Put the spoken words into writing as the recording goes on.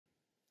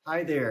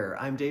Hi there,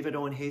 I'm David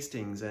Owen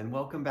Hastings and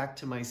welcome back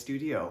to my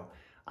studio.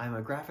 I'm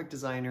a graphic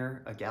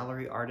designer, a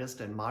gallery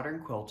artist, and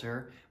modern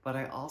quilter, but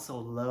I also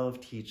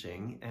love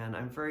teaching, and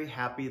I'm very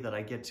happy that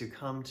I get to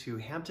come to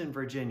Hampton,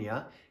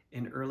 Virginia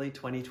in early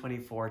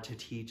 2024 to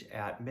teach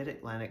at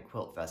Mid-Atlantic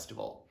Quilt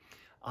Festival.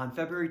 On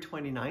February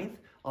 29th,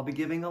 I'll be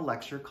giving a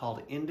lecture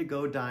called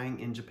Indigo Dyeing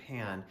in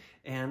Japan,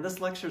 and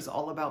this lecture is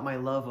all about my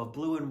love of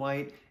blue and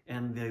white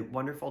and the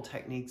wonderful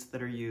techniques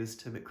that are used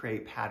to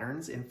create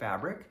patterns in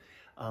fabric.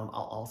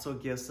 I'll also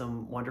give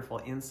some wonderful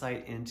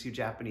insight into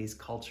Japanese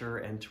culture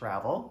and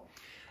travel.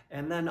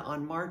 And then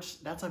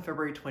that's on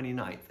February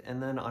 29th.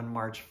 And then on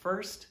March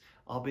 1st,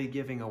 I'll be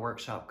giving a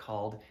workshop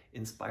called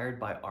Inspired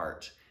by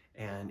Art.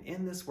 And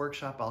in this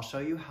workshop, I'll show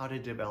you how to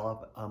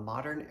develop a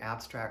modern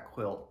abstract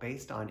quilt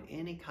based on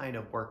any kind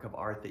of work of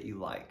art that you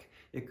like.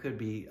 It could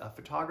be a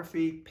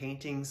photography,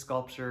 painting,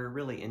 sculpture,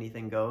 really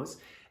anything goes.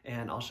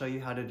 And I'll show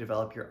you how to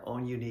develop your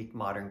own unique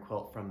modern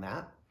quilt from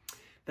that.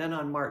 Then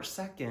on March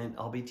 2nd,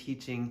 I'll be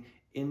teaching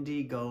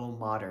Indigo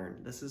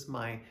Modern. This is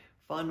my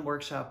fun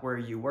workshop where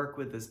you work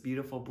with this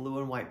beautiful blue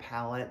and white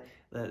palette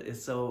that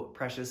is so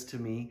precious to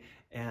me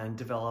and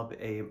develop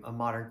a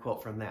modern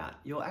quilt from that.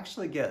 You'll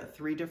actually get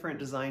 3 different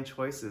design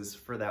choices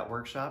for that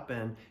workshop,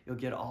 and you'll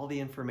get all the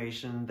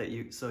information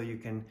so you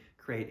can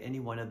create any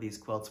one of these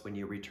quilts when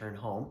you return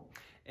home.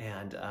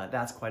 And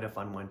that's quite a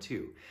fun one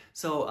too.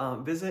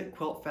 So visit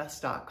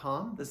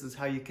quiltfest.com. This is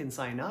how you can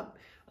sign up.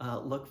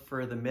 Look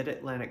for the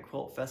Mid-Atlantic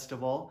Quilt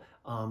Festival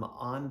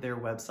on their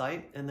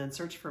website, and then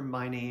search for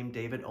my name,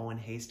 David Owen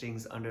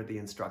Hastings, under the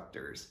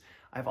instructors.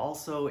 I've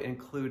also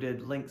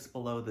included links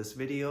below this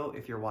video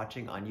if you're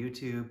watching on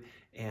YouTube,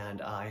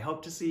 and I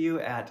hope to see you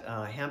at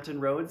Hampton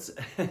Roads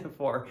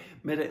for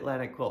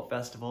Mid-Atlantic Quilt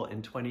Festival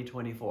in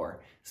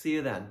 2024. See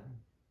you then.